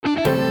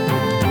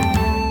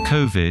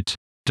COVID,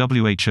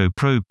 WHO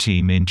probe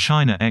team in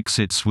China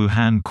exits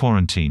Wuhan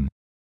quarantine.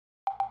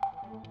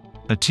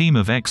 A team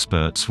of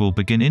experts will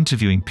begin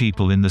interviewing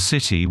people in the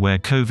city where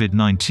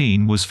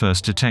COVID-19 was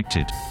first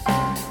detected.